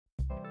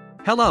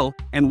Hello,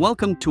 and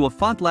welcome to a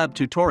FontLab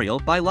tutorial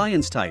by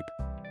LyonsType.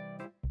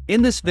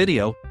 In this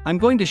video, I'm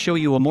going to show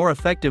you a more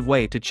effective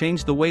way to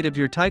change the weight of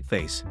your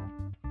typeface.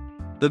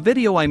 The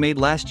video I made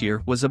last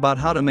year was about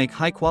how to make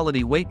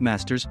high-quality weight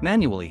masters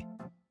manually.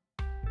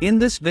 In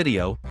this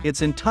video,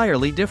 it's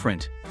entirely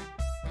different.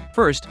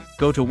 First,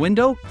 go to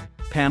Window,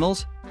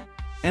 Panels,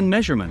 and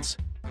Measurements.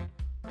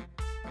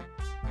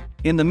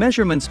 In the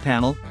Measurements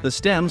panel, the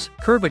stems,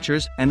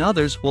 curvatures, and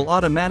others will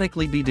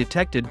automatically be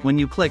detected when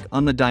you click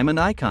on the diamond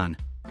icon.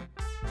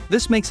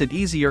 This makes it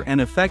easier and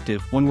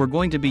effective when we're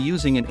going to be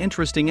using an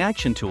interesting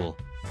action tool.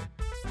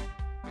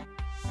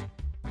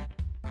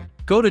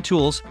 Go to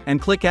Tools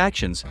and click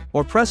Actions,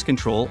 or press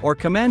Ctrl or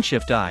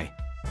Command-Shift-I.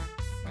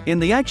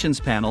 In the Actions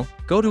panel,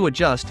 go to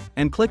Adjust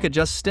and click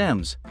Adjust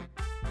Stems.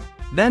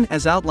 Then,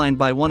 as outlined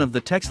by one of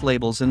the text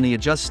labels in the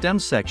Adjust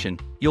Stems section,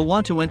 you'll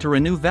want to enter a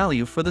new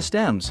value for the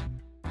stems.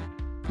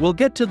 We'll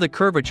get to the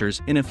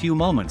curvatures in a few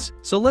moments,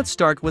 so let's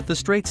start with the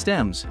straight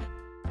stems.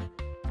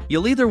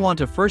 You'll either want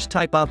to first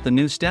type out the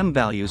new stem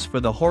values for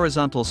the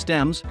horizontal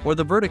stems or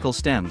the vertical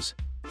stems.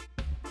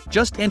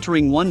 Just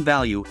entering one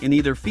value in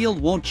either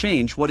field won't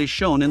change what is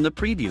shown in the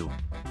preview.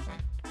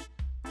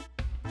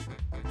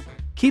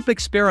 Keep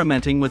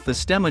experimenting with the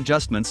stem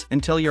adjustments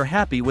until you're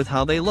happy with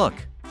how they look.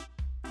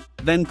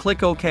 Then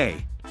click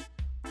OK.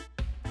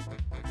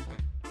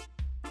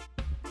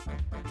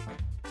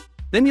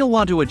 Then you'll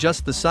want to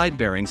adjust the side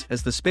bearings,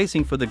 as the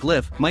spacing for the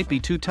glyph might be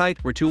too tight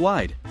or too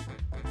wide.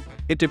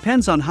 It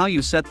depends on how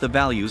you set the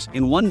values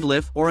in one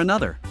glyph or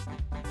another.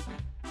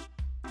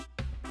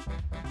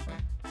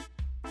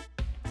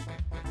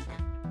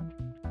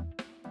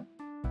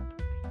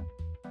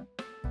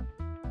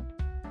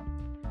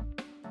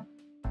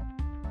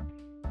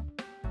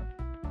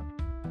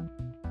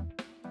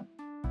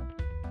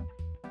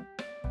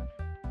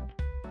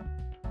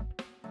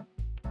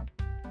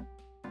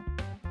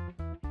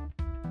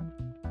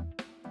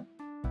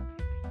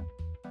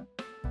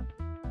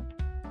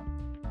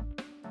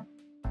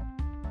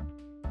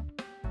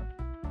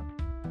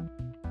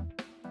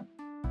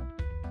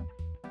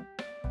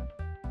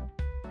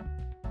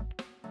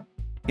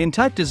 In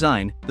type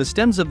design, the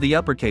stems of the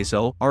uppercase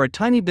O are a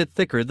tiny bit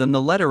thicker than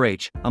the letter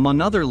H,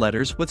 among other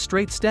letters with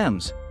straight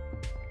stems.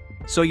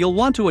 So you'll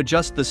want to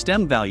adjust the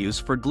stem values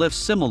for glyphs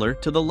similar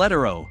to the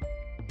letter O.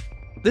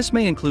 This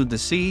may include the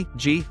C,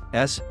 G,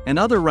 S, and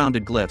other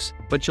rounded glyphs,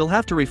 but you'll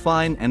have to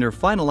refine and/or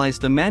finalize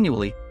them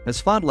manually, as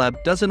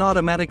FontLab doesn't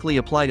automatically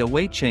apply a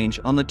weight change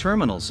on the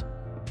terminals.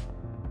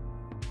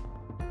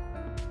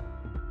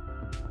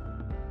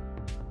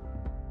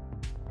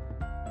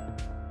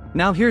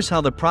 Now here's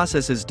how the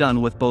process is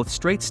done with both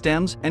straight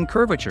stems and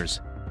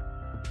curvatures.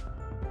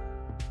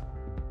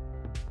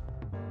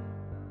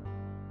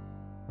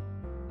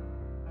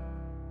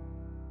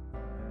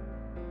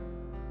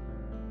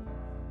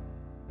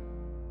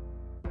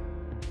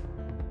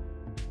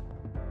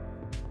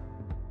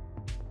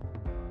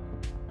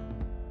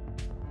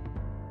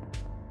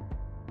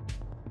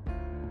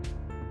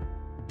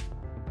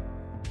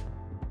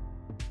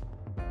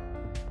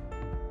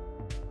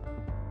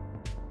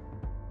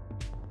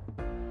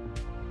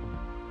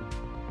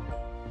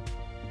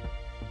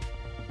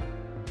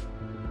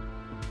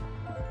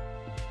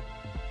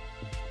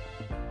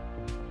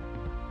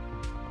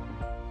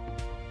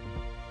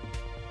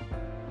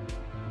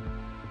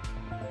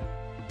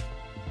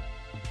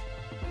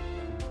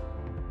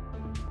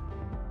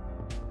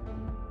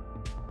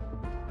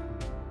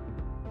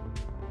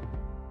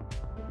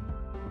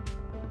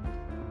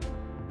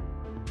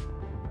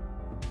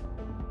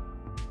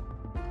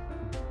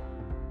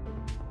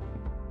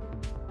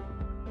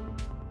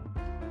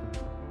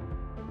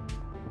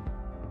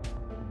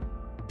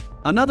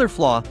 Another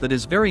flaw that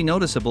is very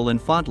noticeable in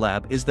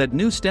FontLab is that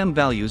new stem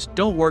values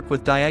don't work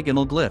with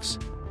diagonal glyphs.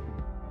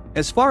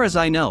 As far as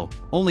I know,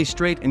 only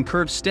straight and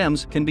curved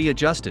stems can be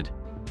adjusted.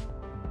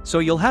 So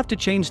you'll have to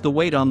change the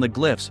weight on the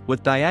glyphs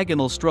with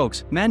diagonal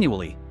strokes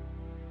manually.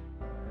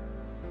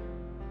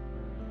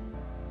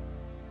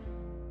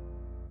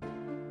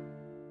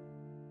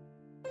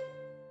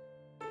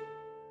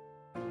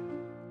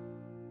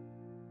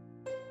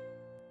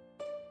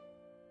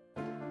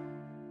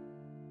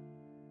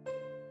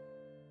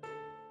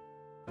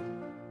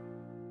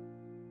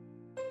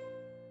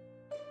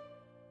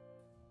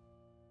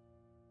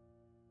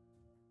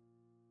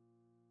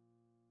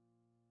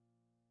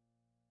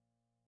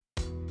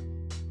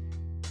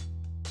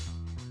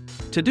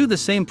 To do the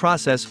same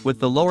process with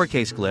the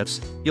lowercase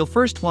glyphs, you'll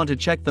first want to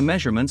check the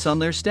measurements on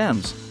their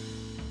stems.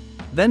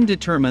 Then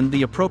determine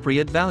the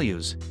appropriate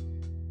values.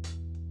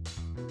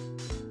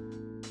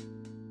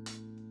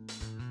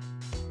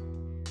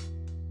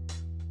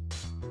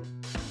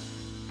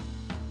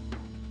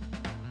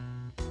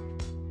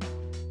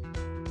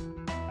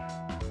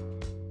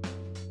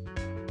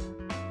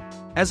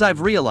 As I've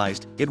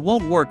realized, it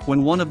won't work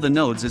when one of the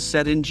nodes is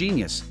set in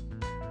Genius.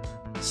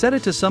 Set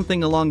it to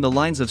something along the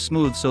lines of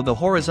smooth so the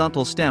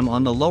horizontal stem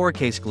on the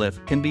lowercase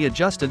glyph can be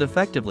adjusted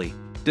effectively,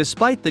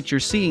 despite that you're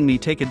seeing me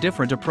take a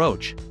different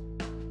approach.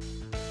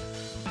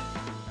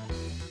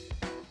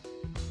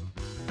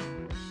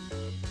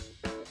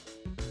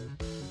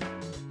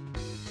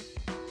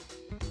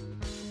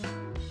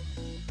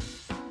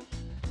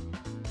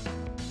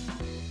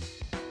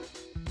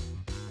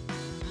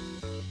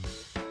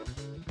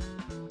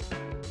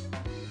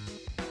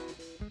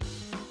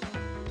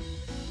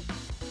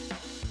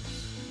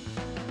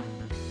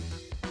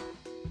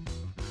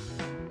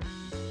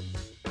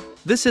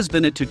 This has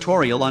been a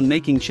tutorial on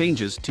making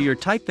changes to your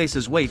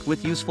typeface's weight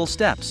with useful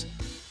steps.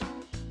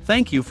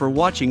 Thank you for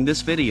watching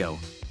this video.